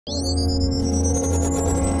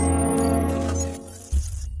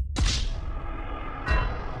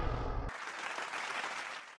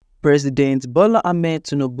President Bola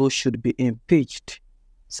Tinubu should be impeached.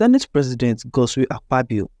 Senate President Godswill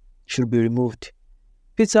Akpabio should be removed.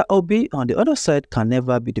 Peter Obi on the other side can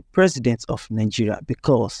never be the president of Nigeria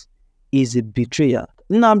because he is a betrayer.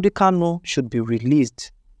 Nnamdi Kanu should be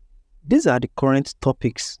released. These are the current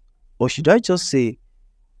topics, or should I just say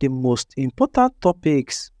the most important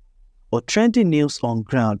topics or trending news on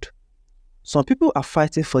ground. Some people are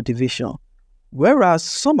fighting for division, whereas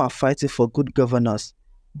some are fighting for good governance.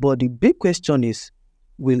 But the big question is,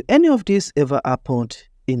 will any of this ever happen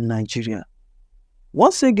in Nigeria?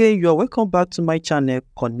 Once again, you are welcome back to my channel,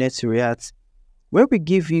 Connect React, where we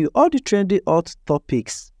give you all the trendy hot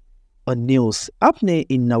topics or news happening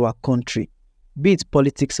in our country. Be it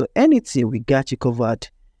politics or anything, we got you covered.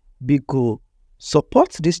 Be good.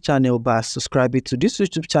 Support this channel by subscribing to this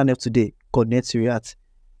YouTube channel today, Connect React.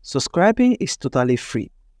 Subscribing is totally free.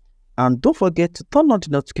 And don't forget to turn on the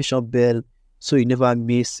notification bell so you never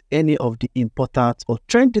miss any of the important or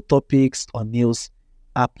trendy topics or news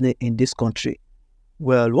happening in this country.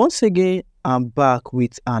 Well, once again, I'm back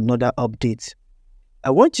with another update. I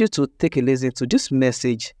want you to take a listen to this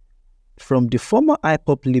message from the former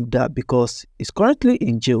IPOP leader because he's currently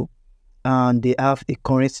in jail and they have a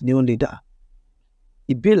current new leader.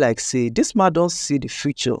 It be like, say, this man don't see the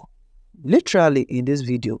future. Literally in this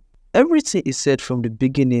video, everything is said from the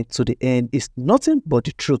beginning to the end is nothing but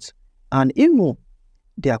the truth. And even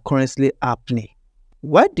they are currently happening.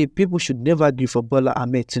 Why the people should never agree for Bola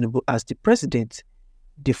Tinubu as the president?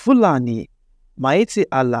 The Fulani, Mighty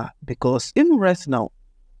Allah, because even right now,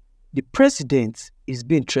 the president is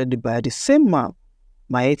being trended by the same man,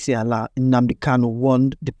 Mighty Allah, Nnamdi kanu,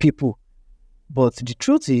 warned the people. But the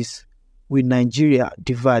truth is, will Nigeria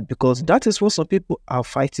divide? Because that is what some people are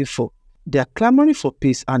fighting for. They are clamoring for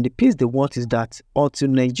peace, and the peace they want is that until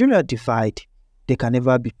Nigeria divide, there can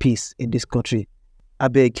never be peace in this country. I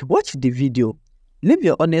beg, watch the video. Leave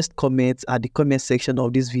your honest comments at the comment section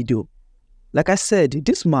of this video. Like I said,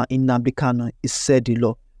 this man in Nnamdi kanu is said the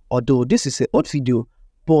law. Although this is an old video,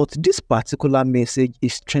 but this particular message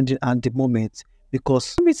is trending at the moment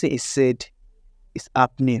because everything is said is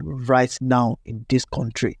happening right now in this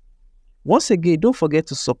country. Once again, don't forget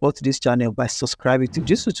to support this channel by subscribing to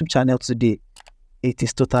this YouTube channel today. It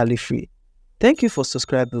is totally free. Thank you for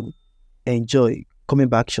subscribing. Enjoy. Coming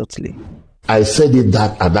back shortly. I said it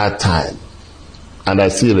at that time, and I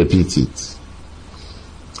still repeat it.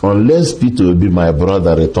 Unless Peter Obi, my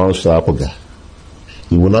brother, returns to Apuga,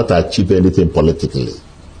 he will not achieve anything politically.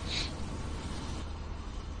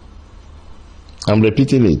 I'm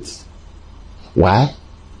repeating it. Why?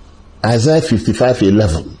 Isaiah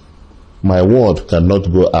 55:11. My word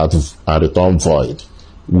cannot go out and return void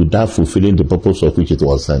without fulfilling the purpose of which it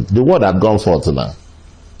was sent. The word had gone forth now.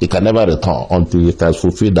 It can never return until it has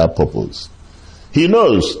fulfilled that purpose. He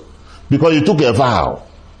knows because he took a vow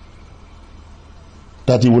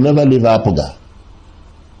that he will never leave Apuga.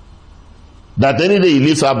 That any day he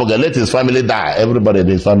leaves Apuga, let his family die. Everybody in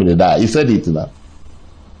his family die. He said it now.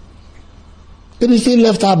 But he still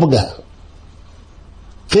left Apuga,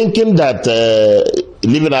 thinking that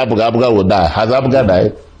leaving Apuga, Apuga will die. Has Apuga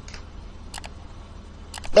died?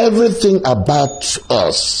 Everything about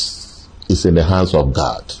us is in the hands of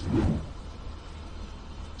God.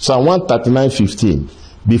 Psalm 139:15.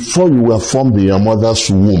 Before you were formed in your mother's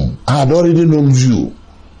womb, I had already known you.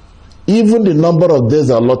 Even the number of days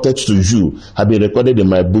allotted to you have been recorded in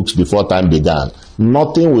my books before time began.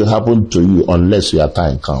 Nothing will happen to you unless your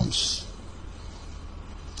time comes.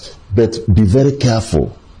 But be very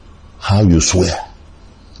careful how you swear.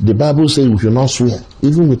 The Bible says we should not swear,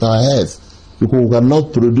 even with our heads, because we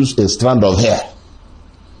cannot produce a strand of hair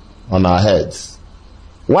on our heads.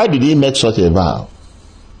 Why did he make such a vow?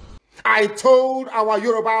 I told our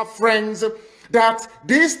Yoruba friends that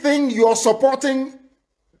this thing you're supporting,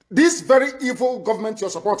 this very evil government you're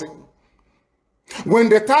supporting, when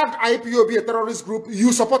they tagged IPOB a terrorist group,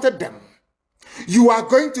 you supported them. You are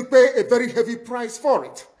going to pay a very heavy price for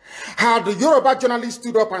it. Had the Yoruba journalist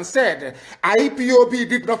stood up and said, IPOB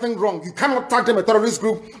did nothing wrong, you cannot tag them a terrorist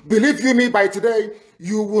group, believe you me, by today,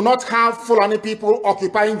 you will not have Fulani people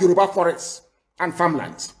occupying Yoruba forests and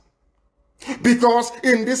farmlands. Because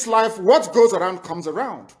in this life, what goes around comes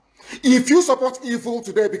around. If you support evil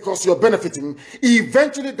today because you're benefiting,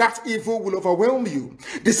 eventually that evil will overwhelm you.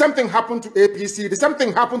 The same thing happened to APC. The same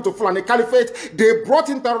thing happened to Fulani Caliphate. They brought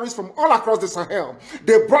in terrorists from all across the Sahel.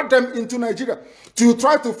 They brought them into Nigeria to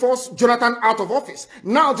try to force Jonathan out of office.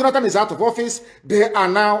 Now Jonathan is out of office. They are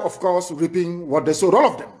now, of course, reaping what they sowed, all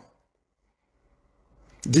of them.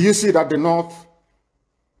 Do you see that the North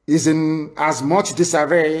is in as much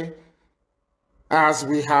disarray as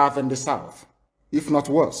we have in the South, if not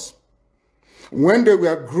worse? When they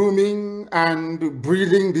were grooming and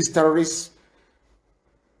breeding these terrorists,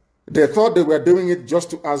 they thought they were doing it just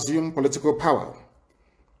to assume political power.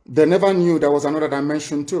 They never knew there was another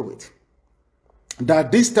dimension to it.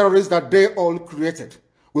 That these terrorists that they all created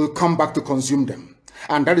will come back to consume them.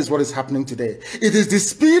 And that is what is happening today. It is the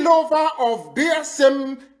spillover of their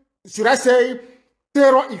same, should I say,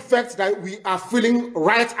 terror effect that we are feeling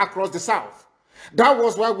right across the South. That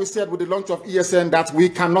was why we said with the launch of ESN that we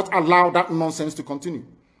cannot allow that nonsense to continue.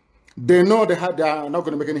 They know they are not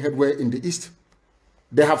going to make any headway in the East.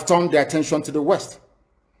 They have turned their attention to the West.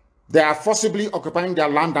 They are forcibly occupying their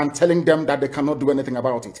land and telling them that they cannot do anything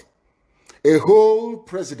about it. A whole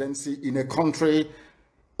presidency in a country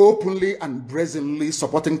openly and brazenly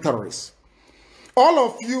supporting terrorists. All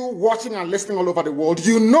of you watching and listening all over the world,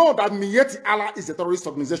 you know that Miyetti Allah is a terrorist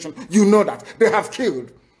organization. You know that. They have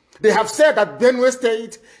killed. They have said that Benue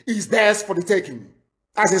State is theirs for the taking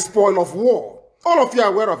as a spoil of war. All of you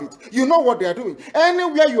are aware of it. You know what they are doing.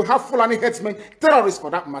 Anywhere you have Fulani headsmen, terrorists for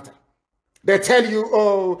that matter, they tell you,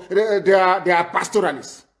 oh, they are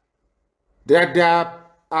pastoralists. They are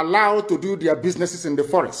allowed to do their businesses in the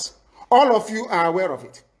forest. All of you are aware of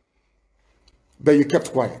it. But you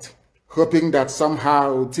kept quiet, hoping that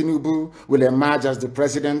somehow Tinubu will emerge as the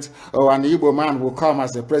president, or an Igbo man will come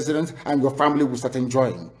as the president, and your family will start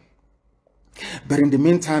enjoying. But in the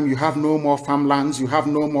meantime, you have no more farmlands, you have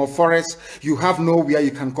no more forests, you have nowhere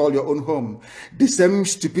you can call your own home. The same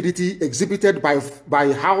stupidity exhibited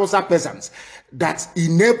by Hausa peasants that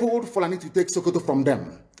enabled Fulani to take Sokoto from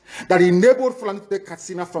them, that enabled Fulani to take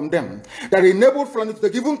Katsina from them, that enabled Fulani to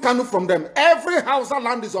take even Kanu from them. Every Hausa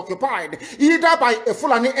land is occupied either by a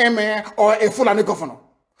Fulani emir or a Fulani governor.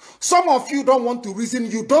 Some of you don't want to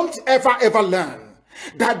reason, you don't ever learn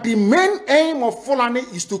that the main aim of Fulani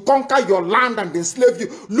is to conquer your land and enslave you.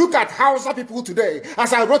 Look at Hausa people today.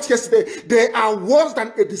 As I wrote yesterday, they are worse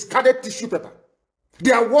than a discarded tissue paper.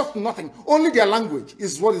 They are worth nothing. Only their language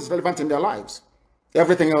is what is relevant in their lives.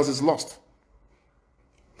 Everything else is lost.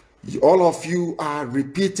 All of you are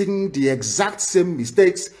repeating the exact same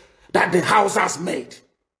mistakes that the Hausas made.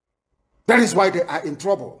 That is why they are in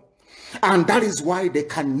trouble. And that is why they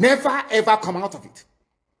can never ever come out of it.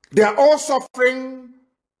 They are all suffering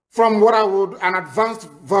from what I would, an advanced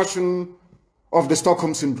version of the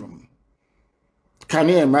Stockholm Syndrome. Can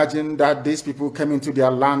you imagine that these people came into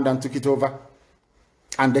their land and took it over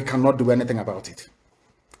and they cannot do anything about it?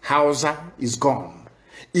 Hausa is gone.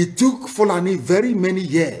 It took Fulani very many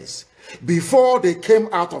years before they came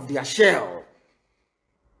out of their shell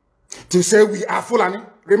to say we are Fulani.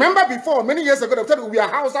 Remember before, many years ago, they said we are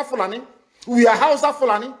Hausa Fulani. We are Hausa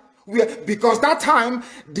Fulani. Because that time,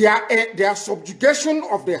 their subjugation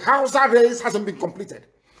of the Hausa race hasn't been completed.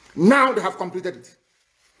 Now they have completed it.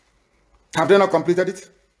 Have they not completed it?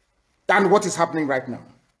 And what is happening right now?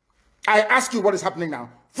 I ask you what is happening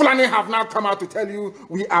now. Fulani have now come out to tell you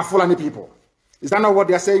we are Fulani people. Is that not what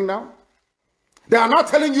they are saying now? They are not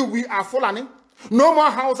telling you we are Fulani. No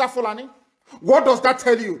more Hausa Fulani. What does that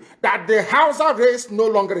tell you? That the Hausa race no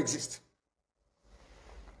longer exists.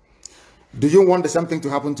 Do you want the same thing to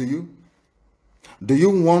happen to you? Do you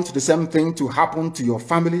want the same thing to happen to your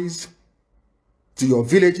families, to your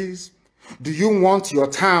villages? Do you want your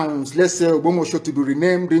towns, let's say Obomosho, to be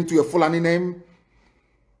renamed into a Fulani name?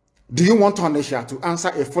 Do you want Onisha to answer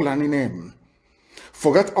a Fulani name?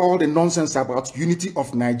 Forget all the nonsense about unity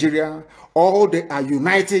of Nigeria. All they are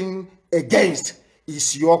uniting against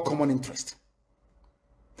is your common interest.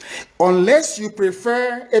 Unless you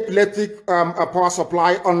prefer epileptic power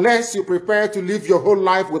supply, unless you prepare to live your whole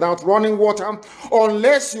life without running water,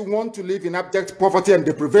 unless you want to live in abject poverty and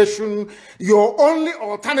deprivation, your only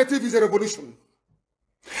alternative is a revolution.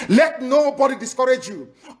 Let nobody discourage you.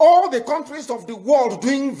 All the countries of the world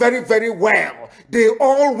doing very, very well, they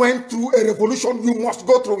all went through a revolution. You must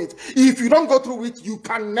go through it. If you don't go through it, you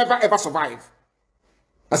can never ever survive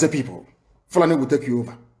as a people. Fulani will take you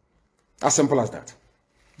over. As simple as that.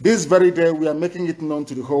 This very day, we are making it known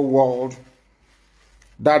to the whole world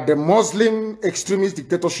that the Muslim extremist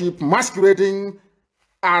dictatorship masquerading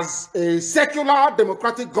as a secular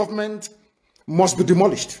democratic government must be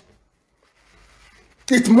demolished.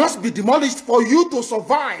 It must be demolished for you to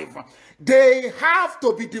survive. They have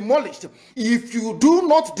to be demolished. If you do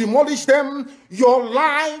not demolish them, your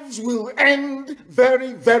lives will end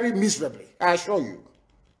very, very miserably. I assure you.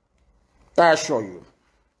 I assure you.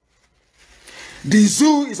 The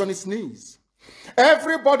zoo is on its knees.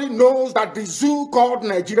 Everybody knows that the zoo called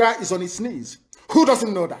Nigeria is on its knees. Who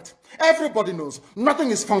doesn't know that? Everybody knows.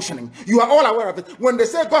 Nothing is functioning. You are all aware of it. When they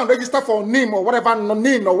say go and register for NIM or whatever,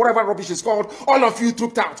 NIM or whatever rubbish is called, all of you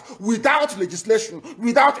trooped out without legislation,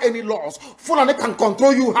 without any laws. Fulani can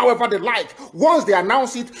control you however they like. Once they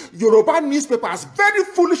announce it, Yoruba newspapers very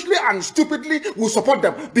foolishly and stupidly will support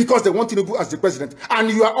them because they want Tinubu as the president. And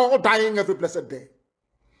you are all dying every blessed day.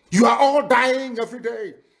 You are all dying every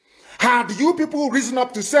day. Had you people risen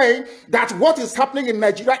up to say that what is happening in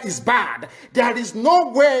Nigeria is bad, there is no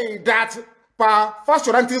way that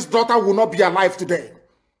Fashoranti's daughter will not be alive today.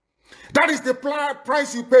 That is the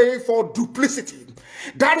price you pay for duplicity.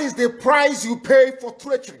 That is the price you pay for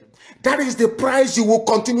treachery. That is the price you will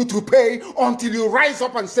continue to pay until you rise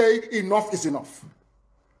up and say enough is enough.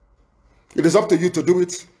 It is up to you to do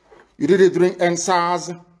it. You did it during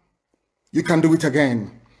NSAS. You can do it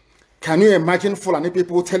again. Can you imagine Fulani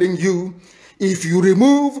people telling you, if you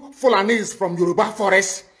remove Fulanis from Yoruba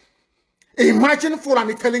forest, imagine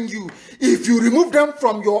Fulani telling you, if you remove them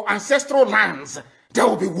from your ancestral lands, there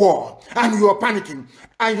will be war, and you are panicking.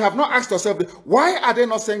 And you have not asked yourself, why are they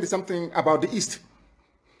not saying the same thing about the East?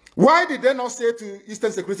 Why did they not say to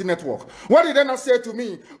Eastern Security Network? Why did they not say to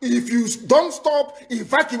me, if you don't stop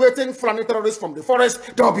evacuating Fulani terrorists from the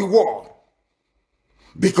forest, there will be war?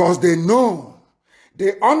 Because they know.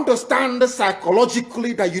 They understand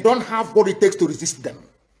psychologically that you don't have what it takes to resist them.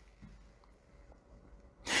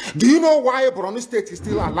 Do you know why Borno State is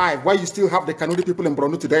still alive? Why you still have the Kanuri people in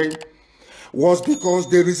Borno today? Was because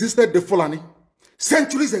they resisted the Fulani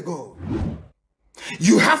centuries ago.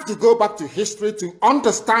 You have to go back to history to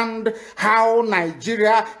understand how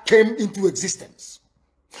Nigeria came into existence.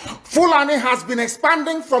 Fulani has been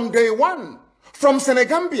expanding from day one, from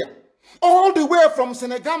Senegambia. All the way from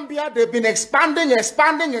Senegambia, they've been expanding,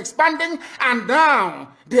 and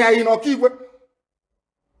now they are in Okigwe.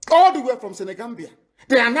 All the way from Senegambia,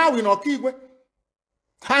 they are now in Okigwe.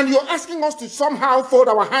 And you're asking us to somehow fold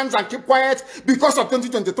our hands and keep quiet because of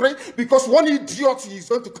 2023, because one idiot is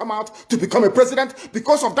going to come out to become a president.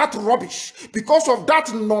 Because of that rubbish, because of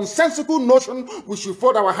that nonsensical notion, we should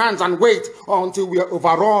fold our hands and wait until we are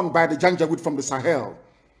overrun by the Janjaweed from the Sahel.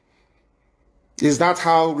 Is that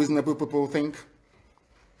how reasonable people think?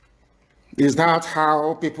 Is that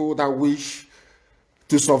how people that wish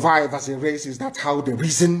to survive as a race, is that how they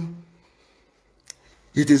reason?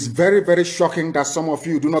 It is very, very shocking that some of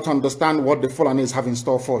you do not understand what the Fulanis have in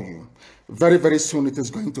store for you. Very, very soon it is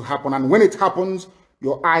going to happen. And when it happens,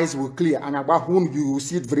 your eyes will clear. And about whom you will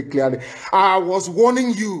see it very clearly. I was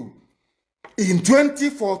warning you. In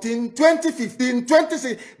 2014, 2015,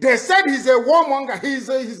 2016, they said he's a warmonger. He's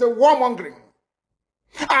a warmongering.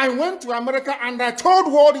 I went to America and I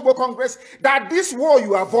told World Igbo Congress that this war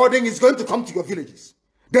you are avoiding is going to come to your villages.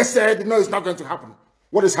 They said, no, it's not going to happen.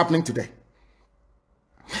 What is happening today?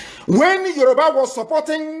 When Yoruba was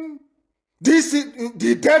supporting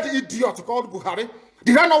the dead idiot called Buhari,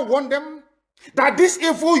 did I not warn them that this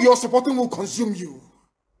evil you're supporting will consume you?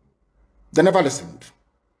 They never listened.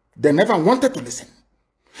 They never wanted to listen.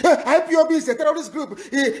 IPOB is a terrorist group.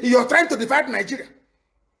 You're trying to divide Nigeria.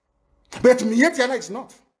 But Mietiala is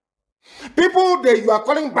not. People that you are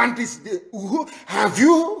calling bandits, have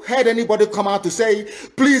you heard anybody come out to say,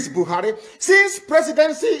 please Buhari, since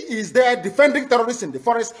presidency is there defending terrorists in the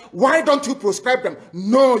forest, why don't you proscribe them?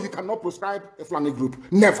 No, you cannot proscribe a Fulani group.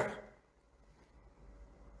 Never.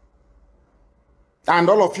 And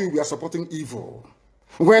all of you, we are supporting evil.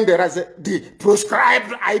 When there is the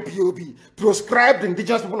proscribed IPOB, proscribed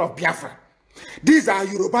indigenous people of Biafra. These are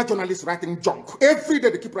Yoruba journalists writing junk. Every day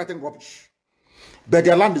they keep writing rubbish. But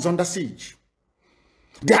their land is under siege.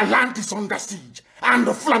 Their land is under siege. And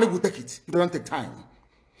the Fulani will take it. It doesn't take time.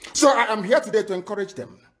 So I am here today to encourage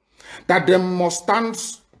them that they must stand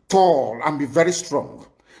tall and be very strong,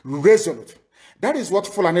 resolute. That is what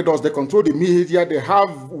Fulani does. They control the media. They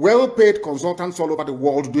have well-paid consultants all over the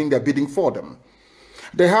world doing their bidding for them.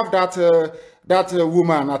 They have that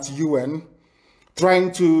woman at UN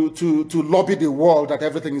trying to lobby the world that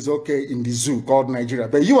everything is okay in the zoo called Nigeria.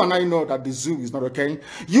 But you and I know that the zoo is not okay.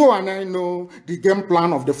 You and I know the game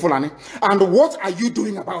plan of the Fulani. And what are you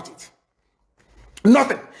doing about it?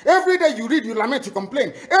 Nothing. Every day you read, you lament, you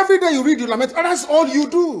complain. Every day you read, you lament. And that's all you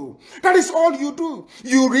do. That is all you do.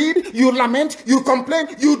 You read, you lament, you complain.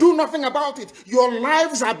 You do nothing about it. Your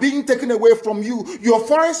lives are being taken away from you. Your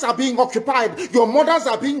forests are being occupied. Your mothers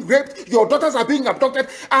are being raped. Your daughters are being abducted.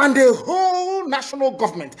 And the whole national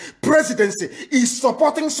government, presidency, is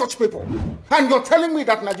supporting such people. And you're telling me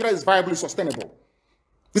that Nigeria is viably sustainable.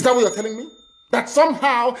 Is that what you're telling me? That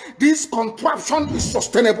somehow this contraption is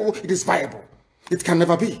sustainable, it is viable. It can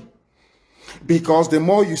never be. Because the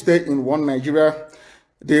more you stay in one Nigeria,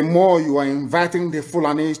 the more you are inviting the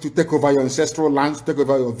Fulanis to take over your ancestral lands, to take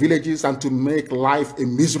over your villages, and to make life a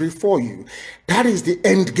misery for you. That is the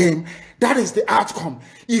end game. That is the outcome.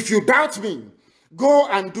 If you doubt me, go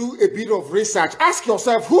and do a bit of research. Ask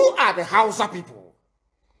yourself, who are the Hausa people?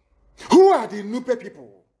 Who are the Nupe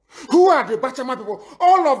people? Who are the Bachama people?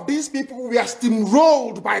 All of these people were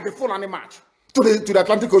steamrolled by the Fulani march to the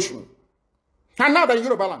Atlantic Ocean. And now they're in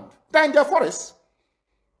Yoruba land. They're in their forests.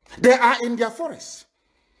 They are in their forests.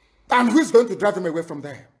 And who is going to drive them away from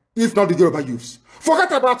there? If not the Yoruba youths.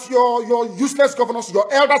 Forget about your useless governors.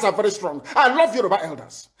 Your elders are very strong. I love Yoruba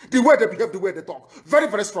elders. The way they behave, the way they talk. Very,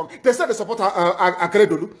 very strong. They said they support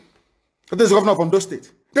Akeredolu. This is the governor of Ondo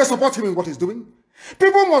State. They support him in what he's doing.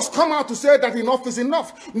 People must come out to say that enough is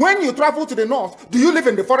enough. When you travel to the north, do you live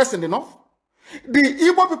in the forest in the north? The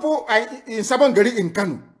Igbo people in Sabongeri in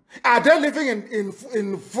Kanu, are they living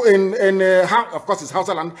of course it's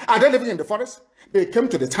Hausa land, are they living in the forest? They came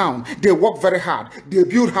to the town, they work very hard, they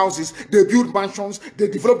build houses, they build mansions, they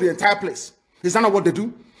develop the entire place. Is that not what they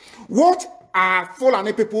do? What are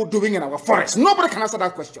Fulani people doing in our forest? Nobody can answer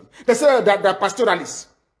that question. They say that they're pastoralists.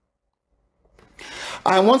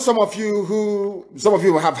 I want some of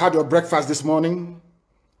you have had your breakfast this morning.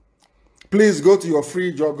 Please go to your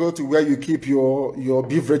fridge or go to where you keep your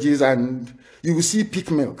beverages and you will see pig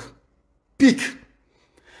milk. Pig.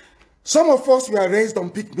 Some of us were raised on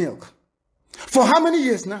pig milk. For how many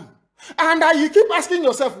years now? And you keep asking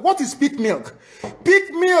yourself, what is pig milk?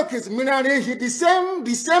 Pig milk is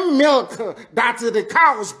the same milk that the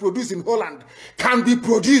cows produce in Holland can be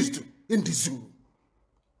produced in the zoo.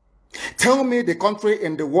 Tell me the country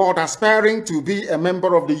in the world aspiring to be a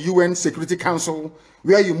member of the UN Security Council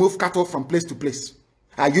where you move cattle from place to place.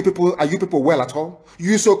 Are you people well at all?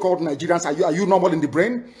 You so-called Nigerians, are you normal in the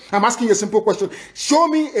brain? I'm asking you a simple question. Show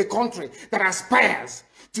me a country that aspires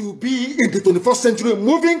to be in the 21st century,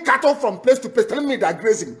 moving cattle from place to place, telling me they're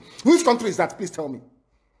grazing. Which country is that? Please tell me.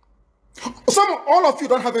 All of you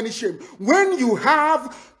don't have any shame. When you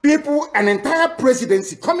have people, an entire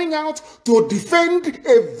presidency coming out to defend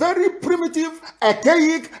a very primitive,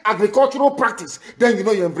 archaic agricultural practice, then you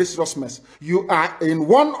know you embrace serious mess. You are in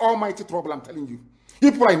one almighty trouble, I'm telling you.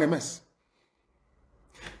 People are in a mess.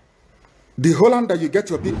 The Holland that you get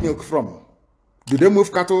your pig milk from, do they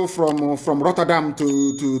move cattle from Rotterdam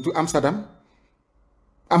to Amsterdam?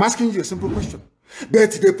 I'm asking you a simple question.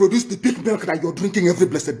 But they produce the pig milk that you're drinking every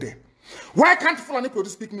blessed day. Why can't Fulani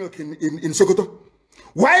produce pig milk in Sokoto?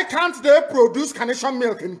 Why can't they produce carnation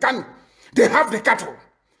milk in Kanu? They have the cattle.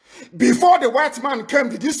 Before the white man came,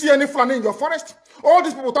 did you see any Fulani in your forest? All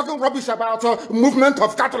these people talking rubbish about movement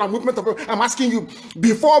of cattle and movement of... I'm asking you,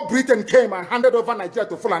 before Britain came and handed over Nigeria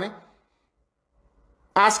to Fulani,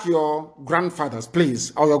 ask your grandfathers,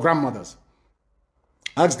 please, or your grandmothers.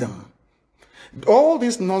 Ask them. All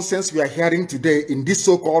this nonsense we are hearing today in this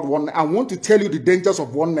so-called one, I want to tell you the dangers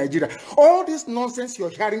of one Nigeria. All this nonsense you're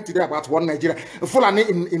hearing today about one Nigeria, Fulani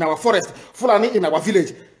in our forest, Fulani in our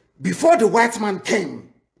village. Before the white man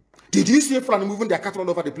came, did you see Fulani moving their cattle all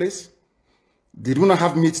over the place? Did we not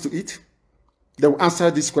have meat to eat? They will answer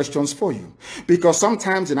these questions for you. Because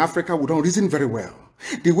sometimes in Africa, we don't reason very well.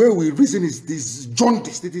 The way we reason is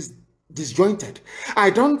disjointed. It is disjointed. I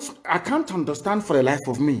can't understand for the life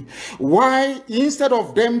of me why instead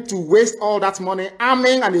of them to waste all that money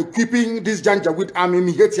arming and equipping this Janjaweed army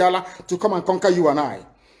Mihetiala to come and conquer you and I,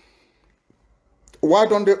 why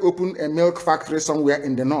don't they open a milk factory somewhere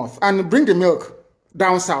in the north and bring the milk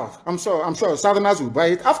down south? I'm sure Southerners will buy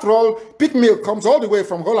it. After all, pig milk comes all the way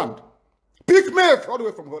from Holland. Pig milk all the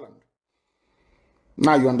way from Holland.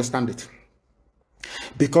 Now you understand it.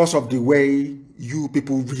 Because of the way you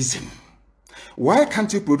people reason. Why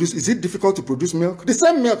can't you produce? Is it difficult to produce milk? The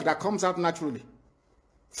same milk that comes out naturally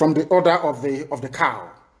from the udder of the cow.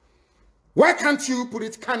 Why can't you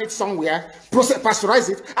can it somewhere, pasteurize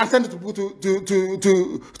it, and send it to people to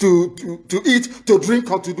eat, to drink,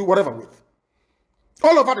 or to do whatever with?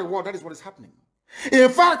 All over the world, that is what is happening. In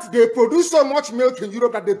fact, they produce so much milk in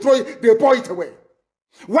Europe that they pour it away.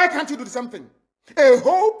 Why can't you do the same thing? A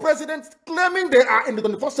whole president claiming they are in the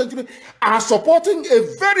 21st century are supporting a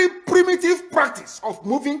very primitive practice of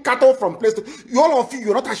moving cattle from place to... All of you,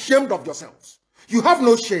 you're not ashamed of yourselves. You have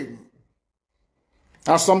no shame.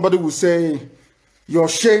 As somebody will say, your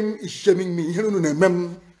shame is shaming me.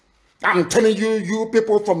 I'm telling you, you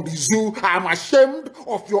people from the zoo, I'm ashamed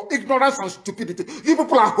of your ignorance and stupidity. You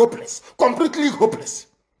people are hopeless, completely hopeless.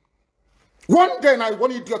 One day now,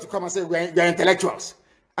 one idiot to come and say, we're intellectuals.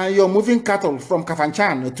 And you're moving cattle from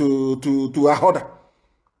Kafanchan to Ahoda.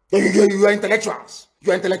 You are intellectuals.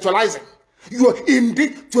 You are intellectualizing. You are in the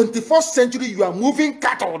 21st century, you are moving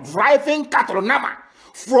cattle, driving cattle, Nama.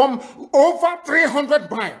 from over 300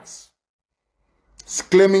 miles. It's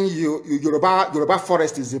claiming Yoruba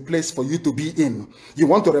forest is a place for you to be in. You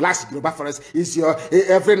want to relax, Yoruba forest is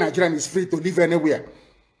every Nigerian is free to live anywhere.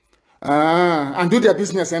 And do their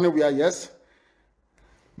business anywhere, yes.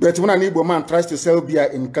 But when an Igbo man tries to sell beer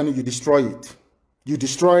in Kanu, you destroy it. You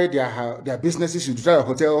destroy their businesses, you destroy their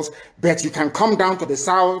hotels, but you can come down to the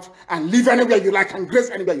south and live anywhere you like and graze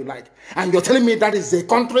anywhere you like. And you're telling me that is a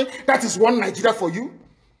country, that is one Nigeria for you?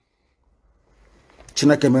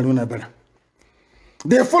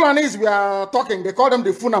 The Fulanis we are talking, they call them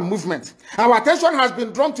the Funa movement. Our attention has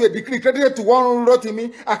been drawn to a decree credited to one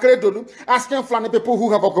Rotimi Akeredolu, asking Fulani people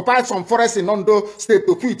who have occupied some forests in Ondo State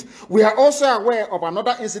to quit. We are also aware of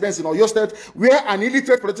another incident in Oyo State where an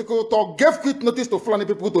illiterate political talk gave quit notice to Fulani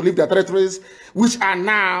people to leave their territories, which are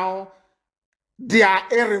now their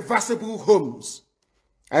irreversible homes.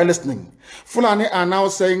 Are you listening? Fulani are now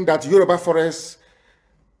saying that Yoruba forest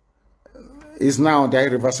is now their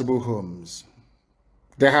irreversible homes.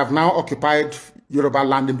 They have now occupied Yoruba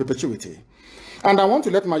land in perpetuity. And I want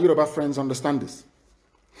to let my Yoruba friends understand this.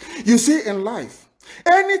 You see, in life,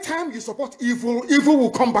 anytime you support evil, evil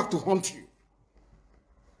will come back to haunt you.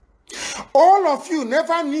 All of you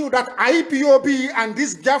never knew that IPOB and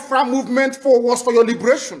this Biafra movement was for your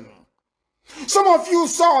liberation. Some of you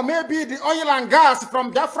saw maybe the oil and gas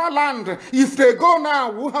from Biafra land. If they go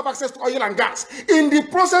now, we'll have access to oil and gas. In the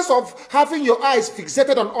process of having your eyes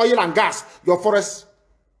fixated on oil and gas, your forest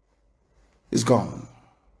is gone.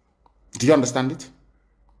 Do you understand it?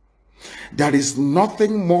 There is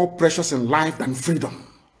nothing more precious in life than freedom.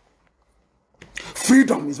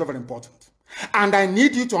 Freedom is very important. And I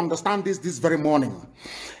need you to understand this very morning.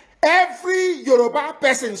 Every Yoruba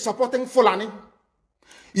person supporting Fulani,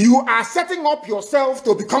 you are setting up yourself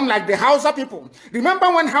to become like the Hausa people.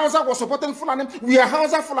 Remember when Hausa was supporting Fulani? We are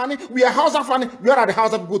Hausa Fulani, we are Hausa Fulani. Where are the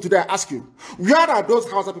Hausa people today? I ask you. Where are those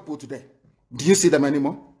Hausa people today? Do you see them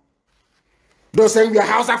anymore? Those saying we are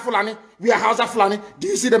Hausa Fulani, we are Hausa Fulani. Do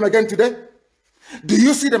you see them again today? Do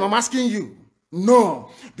you see them? I'm asking you. No,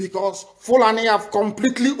 because Fulani have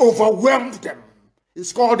completely overwhelmed them.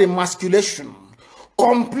 It's called emasculation.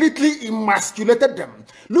 Completely emasculated them.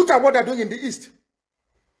 Look at what they're doing in the East.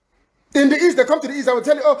 In the East, they come to the East, I will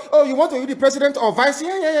tell you, oh, you want to be the president or vice?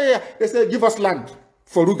 Yeah. They say, give us land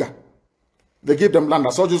for Ruga. They give them land.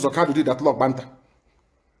 I saw Joseph Okado did that law, Banta.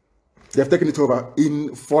 They have taken it over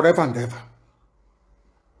in forever and ever.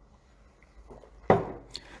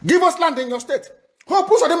 Give us land in your state.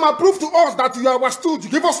 Hope of them are prove to us that you are stood.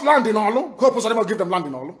 Give us land in Olo. Hope of them will give them land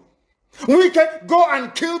in Olo. We can go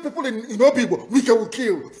and kill people in Obibo. We can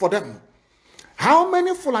kill for them. How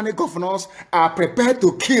many Fulani governors are prepared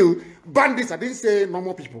to kill bandits? I didn't say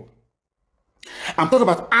normal people. I'm talking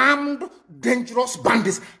about armed, dangerous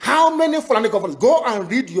bandits. How many Fulani governors? Go and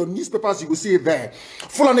read your newspapers, you will see it there.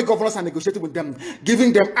 Fulani governors are negotiating with them,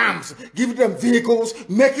 giving them arms, giving them vehicles,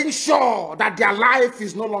 making sure that their life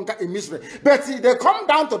is no longer a misery. But they come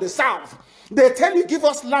down to the south. They tell you, give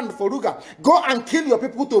us land for Ruga. Go and kill your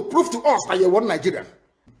people to prove to us that you're one Nigerian.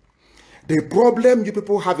 The problem you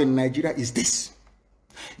people have in Nigeria is this.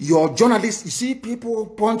 Your journalists, you see people,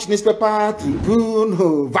 Punch newspaper,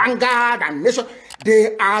 Tribune, Vanguard, and Nation,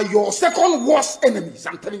 they are your second worst enemies.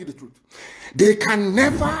 I'm telling you the truth. They can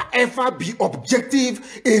never, ever be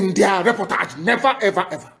objective in their reportage. Never, ever,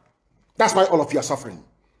 ever. That's why all of you are suffering.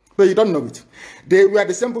 But you don't know it. They were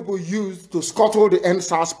the same people used to scuttle the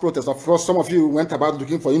NSAS protest. Of course, some of you went about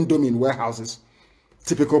looking for Indomie in warehouses.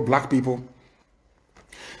 Typical black people.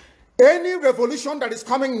 Any revolution that is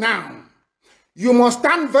coming now, you must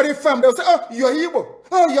stand very firm. They'll say, oh, you're Igbo.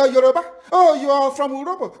 Oh, you're Yoruba. Oh, you are from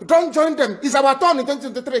Europe. Don't join them. It's our turn in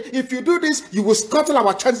 2023. If you do this, you will scuttle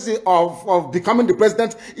our chances of becoming the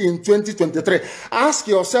president in 2023. Ask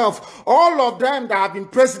yourself, all of them that have been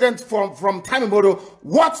president from time immemorial,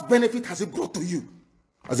 what benefit has it brought to you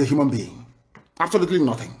as a human being? Absolutely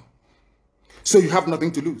nothing. So you have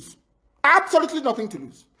nothing to lose. Absolutely nothing to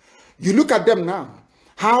lose. You look at them now,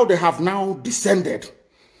 how they have now descended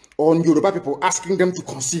on Yoruba people, asking them to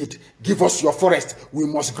concede, give us your forest, we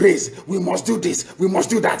must graze, we must do this, we must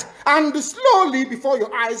do that. And slowly, before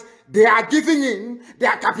your eyes, they are giving in, they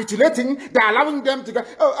are capitulating, they are allowing them to go,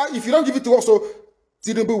 if you don't give it to us, so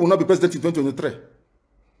Tinubu will not be president in 2023.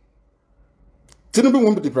 Tinubu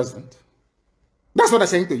won't be the president. That's what I'm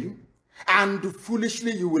saying to you. And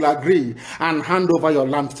foolishly, you will agree and hand over your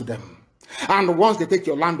land to them. And once they take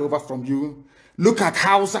your land over from you, look at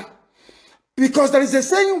Hausa. Because there is a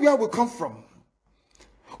saying where we come from.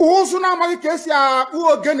 If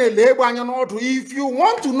you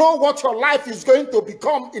want to know what your life is going to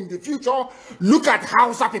become in the future, look at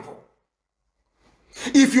Hausa people.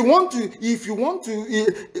 If you want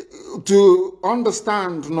to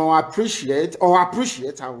understand nor appreciate,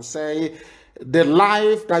 I will say, the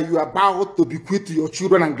life that you are about to bequeath to your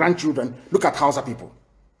children and grandchildren, look at Hausa people.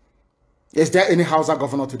 Is there any Hausa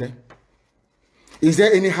governor today? Is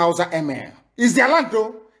there any Hausa emir? Is there land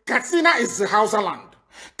though? Katsina is Hausa land.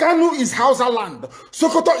 Kanu is Hausa land.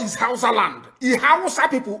 Sokoto is Hausa land. Hausa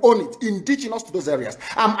people own it, indigenous to those areas.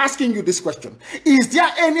 I'm asking you this question. Is there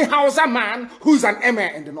any Hausa man who is an emir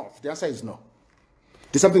in the north? The answer is no.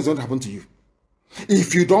 Something's going to happen to you.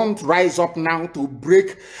 If you don't rise up now to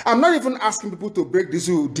break, I'm not even asking people to break the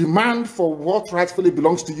zoo. Demand for what rightfully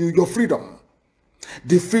belongs to you, your freedom.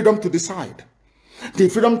 The freedom to decide. The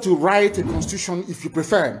freedom to write a constitution if you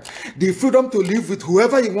prefer. The freedom to live with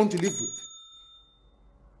whoever you want to live with.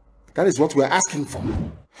 That is what we're asking for.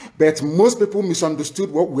 But most people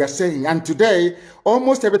misunderstood what we are saying. And today,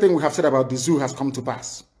 almost everything we have said about the zoo has come to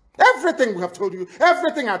pass. Everything we have told you,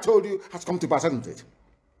 everything I told you has come to pass, hasn't it?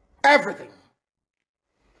 Everything.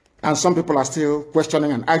 And some people are still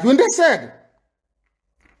questioning and arguing. They said,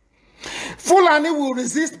 Fulani will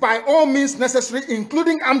resist by all means necessary,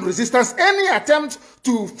 including armed resistance, any attempt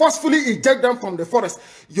to forcefully eject them from the forest.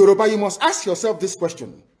 Yoruba, you must ask yourself this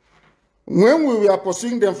question. When we were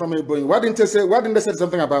pursuing them from Ebonyi, why didn't they say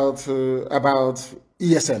something about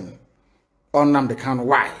ESN or Nnamdi kanu?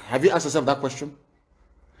 Why? Have you asked yourself that question?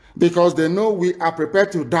 Because they know we are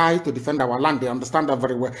prepared to die to defend our land. They understand that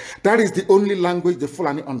very well. That is the only language the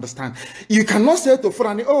Fulani understand. You cannot say to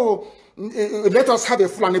Fulani, oh, let us have a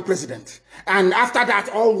Fulani president, and after that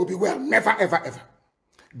all will be well. Never, ever, ever.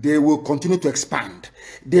 They will continue to expand.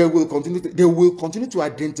 They will continue to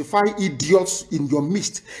identify idiots in your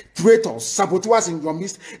midst, traitors, saboteurs in your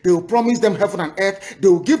midst. They will promise them heaven and earth. They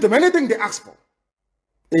will give them anything they ask for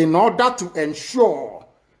in order to ensure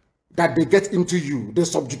that they get into you, they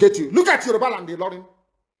subjugate you. Look at Yoruba land, Ilorin.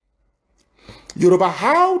 Yoruba,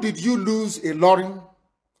 how did you lose Ilorin?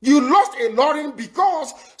 You lost Ilorin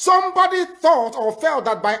because somebody thought or felt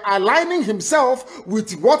that by aligning himself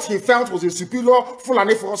with what he felt was a superior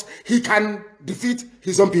Fulani force, he can defeat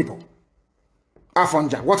his own people.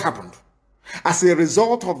 Afonja, what happened? As a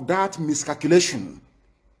result of that miscalculation,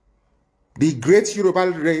 the great Yoruba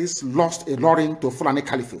race lost Ilorin to Fulani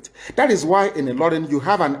Caliphate. That is why in Ilorin you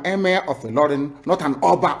have an emir of Ilorin, not an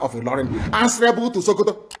Oba of Ilorin, answerable to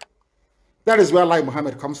Sokoto. That is where Lai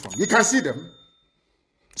Muhammad comes from. You can see them.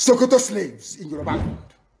 Sokoto slaves in Yoruba land.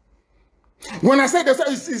 When I say that,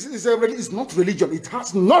 it's not religion. It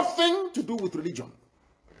has nothing to do with religion.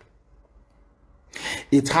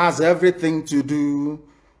 It has everything to do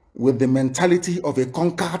with the mentality of a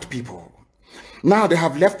conquered people. Now they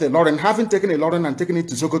have left Ilorin, having taken Ilorin and taken it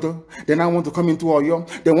to Sokoto. They now want to come into Oyo.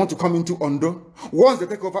 They want to come into Ondo. Once they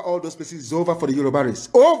take over all those places, it's over for the Yoruba race.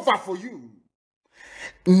 Over for you.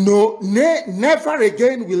 No, never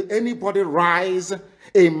again will anybody rise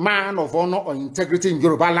a man of honor or integrity in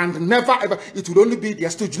Yoruba land. Never ever. It will only be their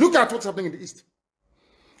stooge. Look at what's happening in the East.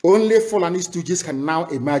 Only Fulani stooges can now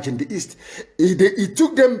emerge in the East. It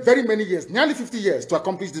took them very many years, nearly 50 years, to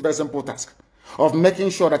accomplish this very simple task of making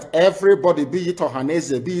sure that everybody, be it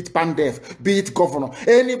Ohanese, be it Pandef, be it governor,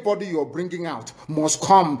 anybody you're bringing out must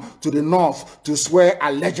come to the north to swear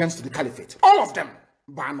allegiance to the caliphate. All of them,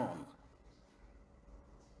 ban on.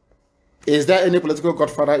 Is there any political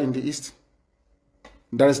godfather in the East?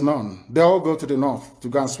 There is none. They all go to the north to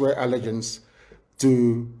go and swear allegiance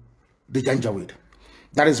to the Janjaweed.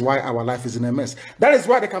 That is why our life is in a mess. That is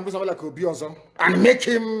why they can bring someone like Obiozo and make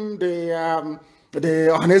him the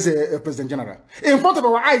Ohanese President General. In front of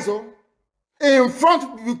our eyes, in front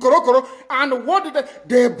of Korokoro. And what did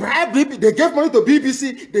they bribe? They gave money to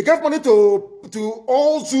BBC. They gave money to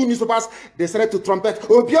all Zoo newspapers. They started to trumpet.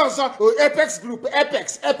 Obiozo, Apex Group,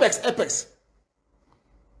 Apex.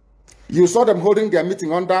 You saw them holding their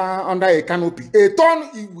meeting under a canopy. A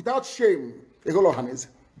ton without shame. A whole Ohanese.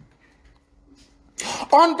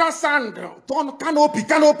 Under sand, ton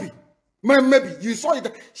canopy. Maybe you saw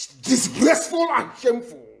it disgraceful and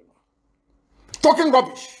shameful. Talking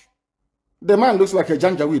rubbish. The man looks like a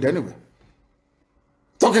Janjaweed anyway.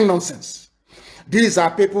 Talking nonsense. These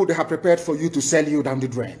are people they have prepared for you to sell you down the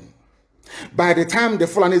drain. By the time the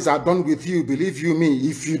Fulanis are done with you, believe you me,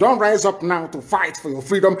 if you don't rise up now to fight for your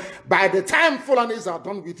freedom, by the time Fulanis are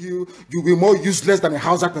done with you, you'll be more useless than a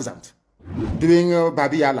Hausa peasant doing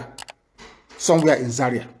Babi Allah somewhere in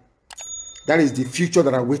Zaria. That is the future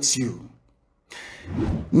that awaits you.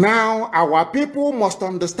 Now, our people must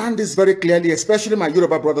understand this very clearly, especially my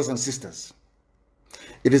Yoruba brothers and sisters.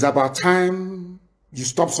 It is about time you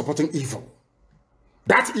stop supporting evil.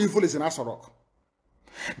 That evil is in Asorok.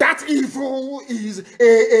 That evil is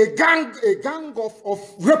a gang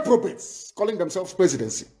of reprobates calling themselves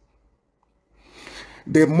presidency.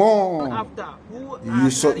 The more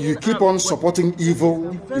you keep on supporting evil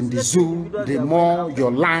in the zoo, the more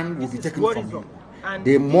your land will be taken from you.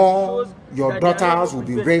 The more your daughters will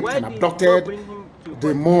be raped and abducted,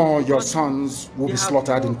 the more your sons will be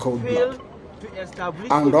slaughtered in cold blood.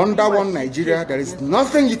 And under one Nigeria, there is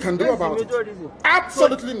nothing you can do about it.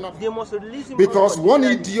 Absolutely nothing. Because one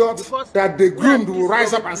idiot that they groomed will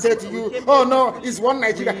rise up and say to you, oh no, it's one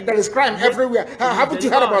Nigeria. There is crime everywhere. Haven't you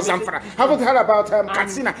heard about Zamfara? Haven't you heard about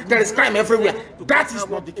Katsina? There is crime everywhere. That is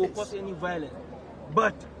not the case.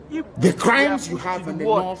 But the crimes you have in the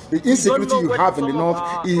north, the insecurity you have in the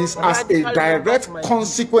north is as a direct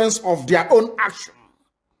consequence of their own action.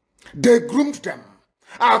 They groomed them.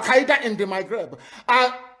 Al-Qaeda in the Maghreb,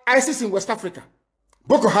 ISIS in West Africa,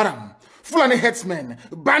 Boko Haram, Fulani headsmen,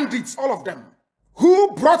 bandits, all of them.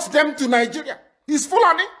 Who brought them to Nigeria? It's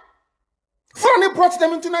Fulani. Fulani brought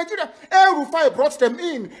them into Nigeria. El Rufai brought them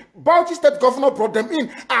in. Bauchi State Governor brought them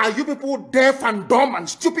in. Are you people deaf and dumb and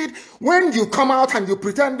stupid? When you come out and you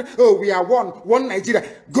pretend, oh, we are one Nigeria,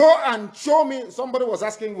 go and show me. Somebody was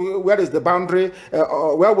asking, where is the boundary,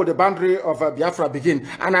 where would the boundary of Biafra begin?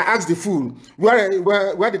 And I asked the fool, where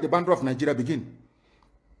did the boundary of Nigeria begin?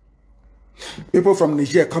 People from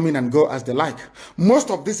Niger come in and go as they like. Most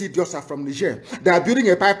of these idiots are from Niger. They are building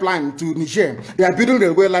a pipeline to Niger. They are building a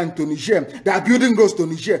railway line to Niger. They are building roads to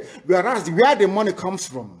Niger. Whereas where the money comes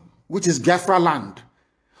from, which is Biafra land,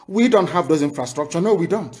 we don't have those infrastructure. No, we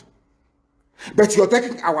don't. But you're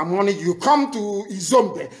taking our money. You come to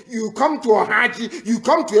Izombe, you come to Ohaji, you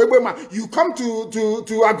come to Ebema, you come to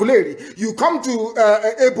Aguleri, you come to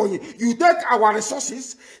Ebonyi. You take our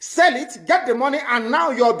resources, sell it, get the money, and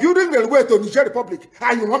now you're building a way to Niger Republic.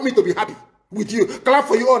 And you want me to be happy with you. Clap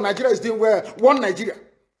for you. Oh, Nigeria is doing well. One Nigeria.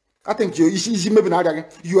 I think you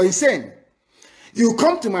are insane. You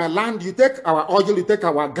come to my land, you take our oil, you take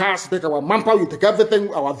our gas, you take our manpower, you take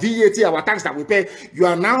everything, our VAT, our tax that we pay. You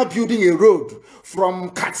are now building a road from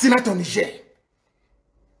Katsina to Niger.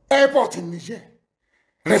 Airport in Niger.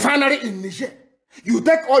 Refinery in Niger. You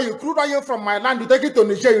take oil, crude oil from my land, you take it to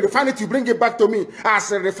Niger, you refine it, you bring it back to me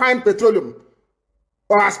as a refined petroleum.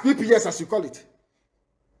 Or as PPS as you call it.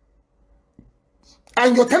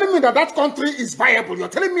 And you're telling me that that country is viable. You're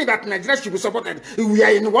telling me that Nigeria should be supported. We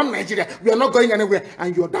are in one Nigeria. We are not going anywhere.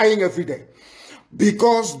 And you're dying every day.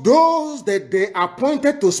 Because those that they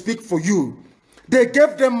appointed to speak for you, they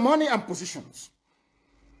gave them money and positions.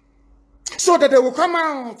 So that they will come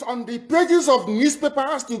out on the pages of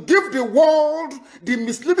newspapers to give the world the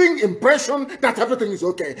misleading impression that everything is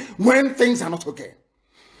okay, when things are not okay.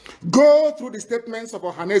 Go through the statements of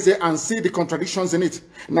Ohaneze and see the contradictions in it.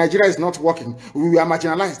 Nigeria is not working. We are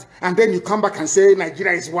marginalized. And then you come back and say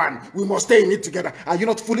Nigeria is one. We must stay in it together. Are you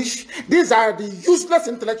not foolish? These are the useless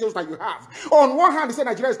intellectuals that you have. On one hand, you say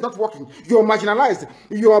Nigeria is not working. You're marginalized.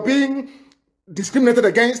 You are being discriminated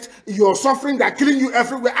against. You're suffering. They're killing you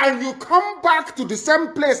everywhere. And you come back to the same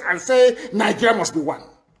place and say Nigeria must be one.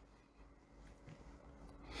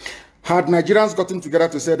 Had Nigerians gotten together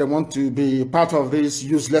to say they want to be part of this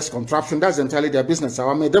useless contraption, that's entirely their business.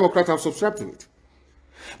 I'm a Democrat, I've subscribed to it.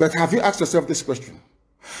 But have you asked yourself this question?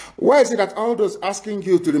 Why is it that all those asking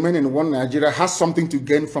you to remain in one Nigeria has something to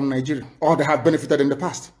gain from Nigeria, or they have benefited in the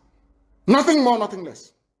past? Nothing more, nothing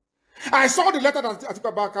less. I saw the letter that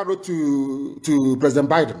Atiku Abubakar wrote to President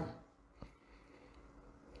Biden.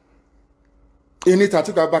 In it,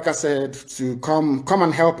 Atiku Abubakar said to come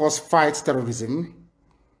and help us fight terrorism,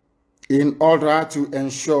 in order to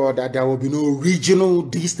ensure that there will be no regional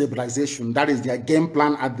destabilization. That is their game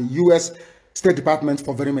plan at the U.S. State Department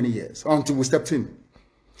for very many years, until we stepped in.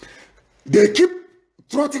 They keep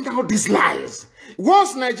trotting out these lies.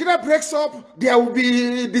 Once Nigeria breaks up, there will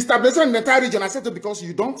be destabilization in the entire region. I said it because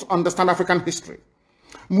you don't understand African history.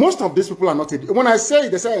 Most of these people are not educated. When I say,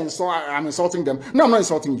 they say I'm insulting them. No, I'm not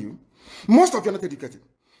insulting you. Most of you are not educated.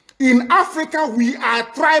 In Africa, we are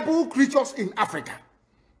tribal creatures in Africa.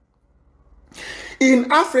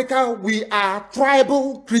 In Africa, we are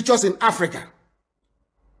tribal creatures in Africa.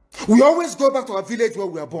 We always go back to our village where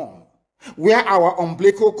we were born, where our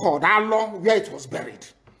umbilical cord, how long, where it was buried.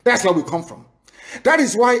 That's where we come from. That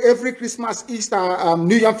is why every Christmas, Easter,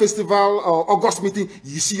 New Year Festival, or August meeting,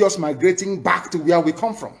 you see us migrating back to where we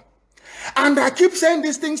come from. And I keep saying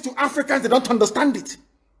these things to Africans, they don't understand it.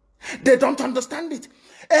 They don't understand it.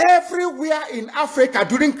 Everywhere in Africa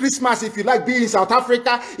during Christmas, if you like, be in South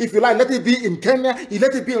Africa, if you like, let it be in Kenya,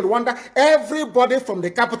 let it be in Rwanda, everybody from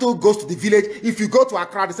the capital goes to the village. If you go to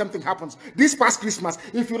Accra, the same thing happens. This past Christmas,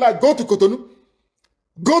 if you like, go to Cotonou,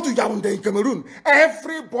 Go to Yaoundé in Cameroon.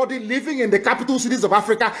 Everybody living in the capital cities of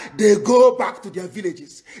Africa, they go back to their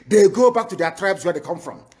villages. They go back to their tribes where they come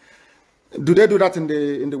from. Do they do that in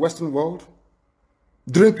the Western world?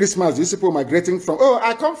 During Christmas, these people migrating from, oh,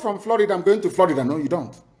 I come from Florida, I'm going to Florida. No, you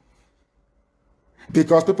don't.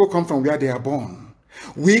 Because people come from where they are born.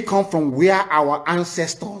 We come from where our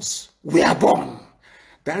ancestors were born.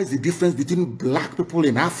 That is the difference between black people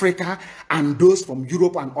in Africa and those from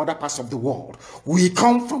Europe and other parts of the world. We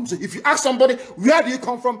come from, so if you ask somebody, where do you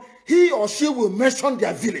come from? He or she will mention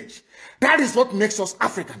their village. That is what makes us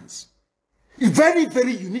Africans. Very,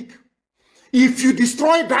 very unique. If you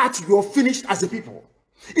destroy that, you're finished as a people.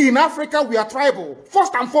 In Africa, we are tribal.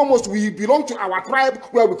 First and foremost, we belong to our tribe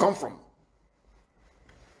where we come from.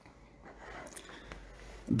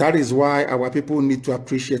 That is why our people need to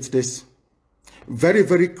appreciate this. Very,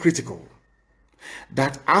 very critical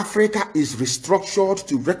that Africa is restructured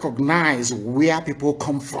to recognize where people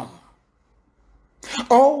come from.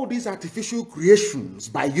 All these artificial creations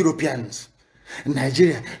by Europeans,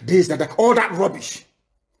 Nigeria, this, that, all that rubbish.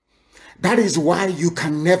 That is why you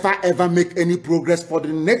can never ever make any progress for the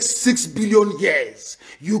next 6 billion years.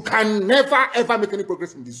 You can never ever make any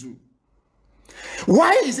progress in the zoo.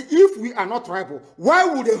 Why is it, if we are not tribal, why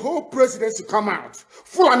would a whole presidency come out,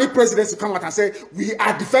 Fulani presidency come out and say, we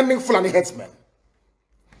are defending Fulani headsmen?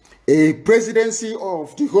 A presidency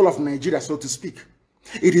of the whole of Nigeria, so to speak.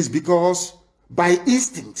 It is because by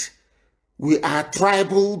instinct, we are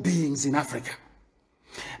tribal beings in Africa.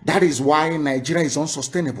 That is why Nigeria is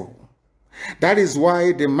unsustainable. That is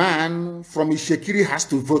why the man from Ishekiri has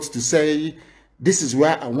to vote to say, this is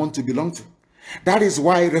where I want to belong to. That is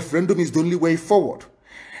why referendum is the only way forward.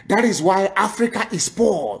 That is why Africa is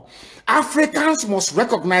poor. Africans must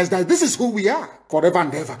recognize that this is who we are forever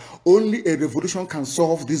and ever. Only a revolution can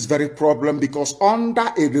solve this very problem, because under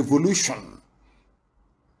a revolution,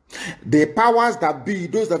 the powers that be,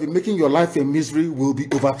 those that be making your life a misery, will be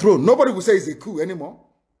overthrown. Nobody will say it's a coup anymore.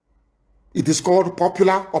 It is called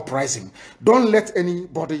popular uprising. Don't let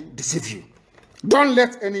anybody deceive you. Don't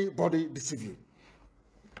let anybody deceive you.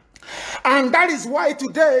 And that is why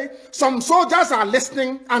today some soldiers are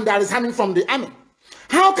listening and they are resigning from the army.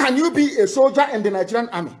 How can you be a soldier in the Nigerian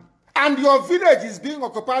army and your village is being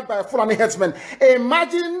occupied by Fulani headsmen?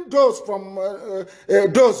 Imagine those from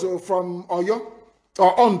Oyo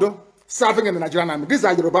or Ondo serving in the Nigerian army. These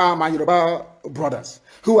are my Yoruba brothers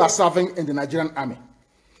who are serving in the Nigerian army.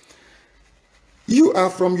 You are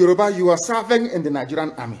from Yoruba, you are serving in the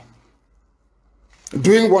Nigerian army,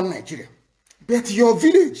 doing one Nigeria. But your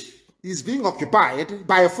village is being occupied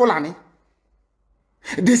by a Fulani.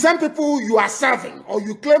 The same people you are serving, or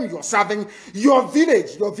you claim you are serving, your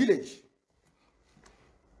village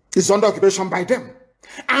is under occupation by them.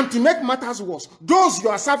 And to make matters worse, those you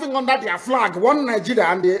are serving under their flag, one Nigeria,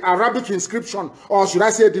 and the Arabic inscription, or should I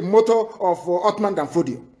say the motto of Othman dan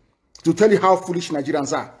Fodio, to tell you how foolish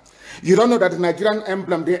Nigerians are. You don't know that the Nigerian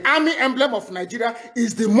emblem, the army emblem of Nigeria,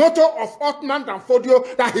 is the motto of Othman dan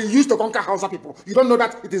Fodio that he used to conquer Hausa people. You don't know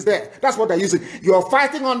that it is there. That's what they're using. You're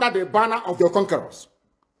fighting under the banner of your conquerors.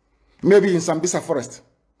 Maybe in Sambisa forest.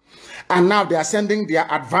 And now they are sending their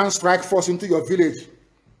advanced strike force into your village.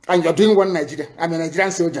 And you're doing one Nigeria. I'm a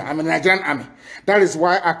Nigerian soldier. I'm a Nigerian army. That is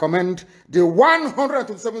why I commend the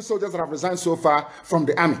 127 soldiers that have resigned so far from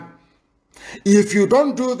the army. If you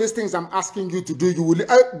don't do these things I'm asking you to do, you will,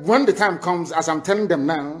 when the time comes, as I'm telling them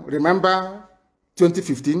now, remember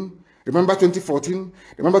 2015, remember 2014,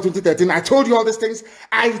 remember 2013, I told you all these things.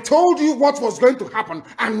 I told you what was going to happen,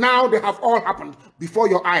 and now they have all happened before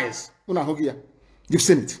your eyes. You've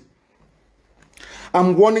seen it.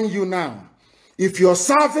 I'm warning you now. If you're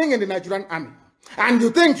serving in the Nigerian army, and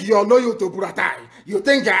you think you're loyal to Buratai, you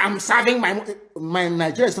think I'm serving my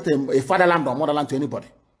Nigeria is not a fatherland or motherland to anybody.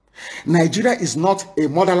 Nigeria is not a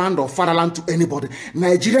motherland or fatherland to anybody.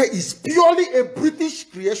 Nigeria is purely a British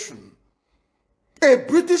creation. A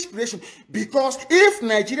British creation. Because if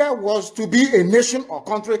Nigeria was to be a nation or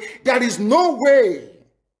country, there is no way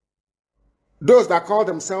those that call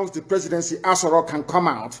themselves the presidency Asoro can come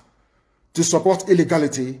out to support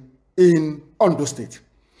illegality in Ondo State.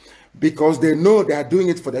 Because they know they are doing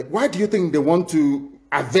it for that. Why do you think they want to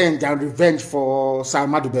avenge and revenge for Sir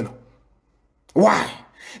Ahmadu Bello? Why?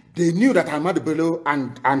 They knew that Ahmadu Bello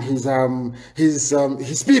and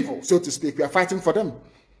his people, so to speak, were fighting for them.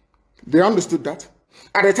 They understood that.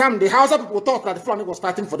 At the time, the Hausa people thought that the Fulani was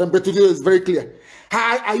fighting for them, but today it's very clear.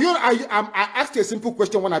 I asked you a simple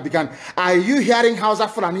question when I began. Are you hearing Hausa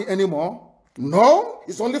Fulani anymore? No,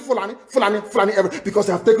 it's only Fulani, because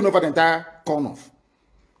they have taken over the entire corn off.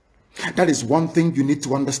 That is one thing you need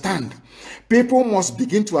to understand. People must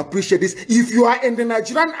begin to appreciate this. If you are in the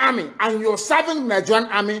Nigerian army and you're serving the Nigerian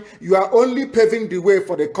army, you are only paving the way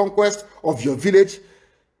for the conquest of your village,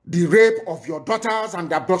 the rape of your daughters, and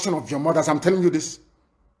the abduction of your mothers. I'm telling you this.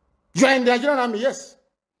 You are in the Nigerian army, yes.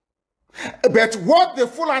 But what the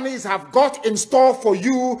Fulanis have got in store for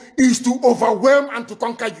you is to overwhelm and to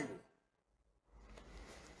conquer you.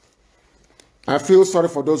 I feel sorry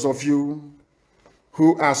for those of you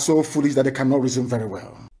who are so foolish that they cannot reason very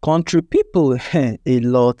well. Country people, a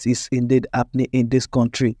lot is indeed happening in this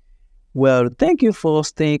country. Well, thank you for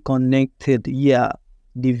staying connected. Yeah,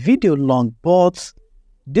 the video long, but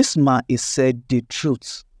this man is said the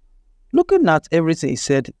truth. Looking at everything he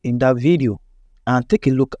said in that video and take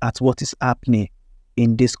a look at what is happening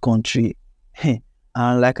in this country.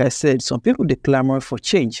 And like I said, some people they clamor for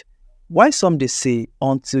change. Why some they say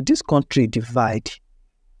until this country divide,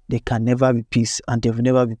 there can never be peace and there will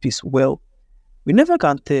never be peace. Well, we never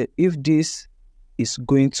can tell if this is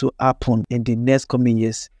going to happen in the next coming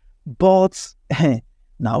years. But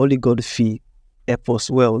now only God feel help us.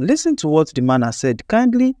 Well, listen to what the man has said.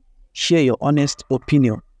 Kindly share your honest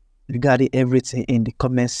opinion regarding everything in the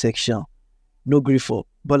comment section. No grief for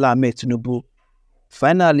Bola Tinubu.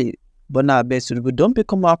 Finally, Bola Tinubu don't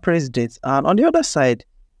become our president. And on the other side,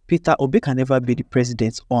 Peter Obi can never be the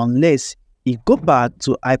president unless he go back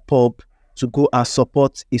to IPOB to go and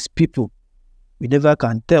support his people. We never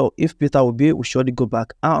can tell if Peter Obi will surely go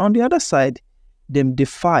back. And on the other side, them they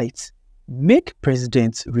fight, make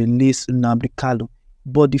president release Nnamdi kanu.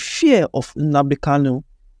 But the fear of Nnamdi kanu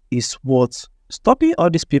is what stopping all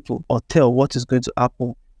these people or tell what is going to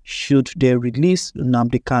happen should they release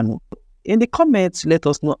Nnamdi kanu. In the comments, let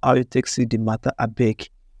us know how you take see the matter. I beg.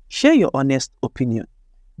 Share your honest opinion.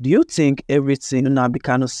 Do you think everything Nnamdi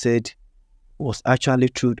kanu said was actually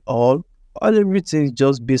true or everything is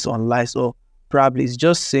just based on lies, or probably it's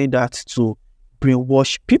just saying that to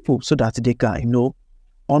brainwash people so that they can,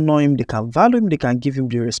 honor him, they can value him, they can give him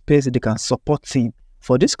the respect, they can support him.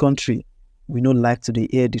 For this country, we don't like to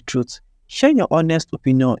hear the truth. Share your honest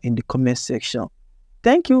opinion in the comment section.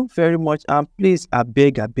 Thank you very much, and please, I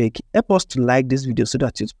beg, help us to like this video so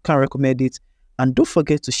that you can recommend it, and don't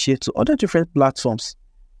forget to share to other different platforms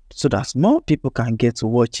so that more people can get to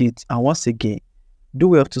watch it. And once again, do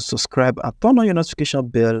well to subscribe and turn on your notification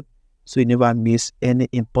bell so you never miss any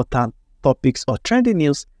important topics or trending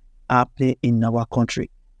news happening in our country.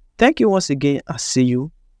 Thank you once again. I'll see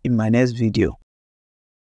you in my next video.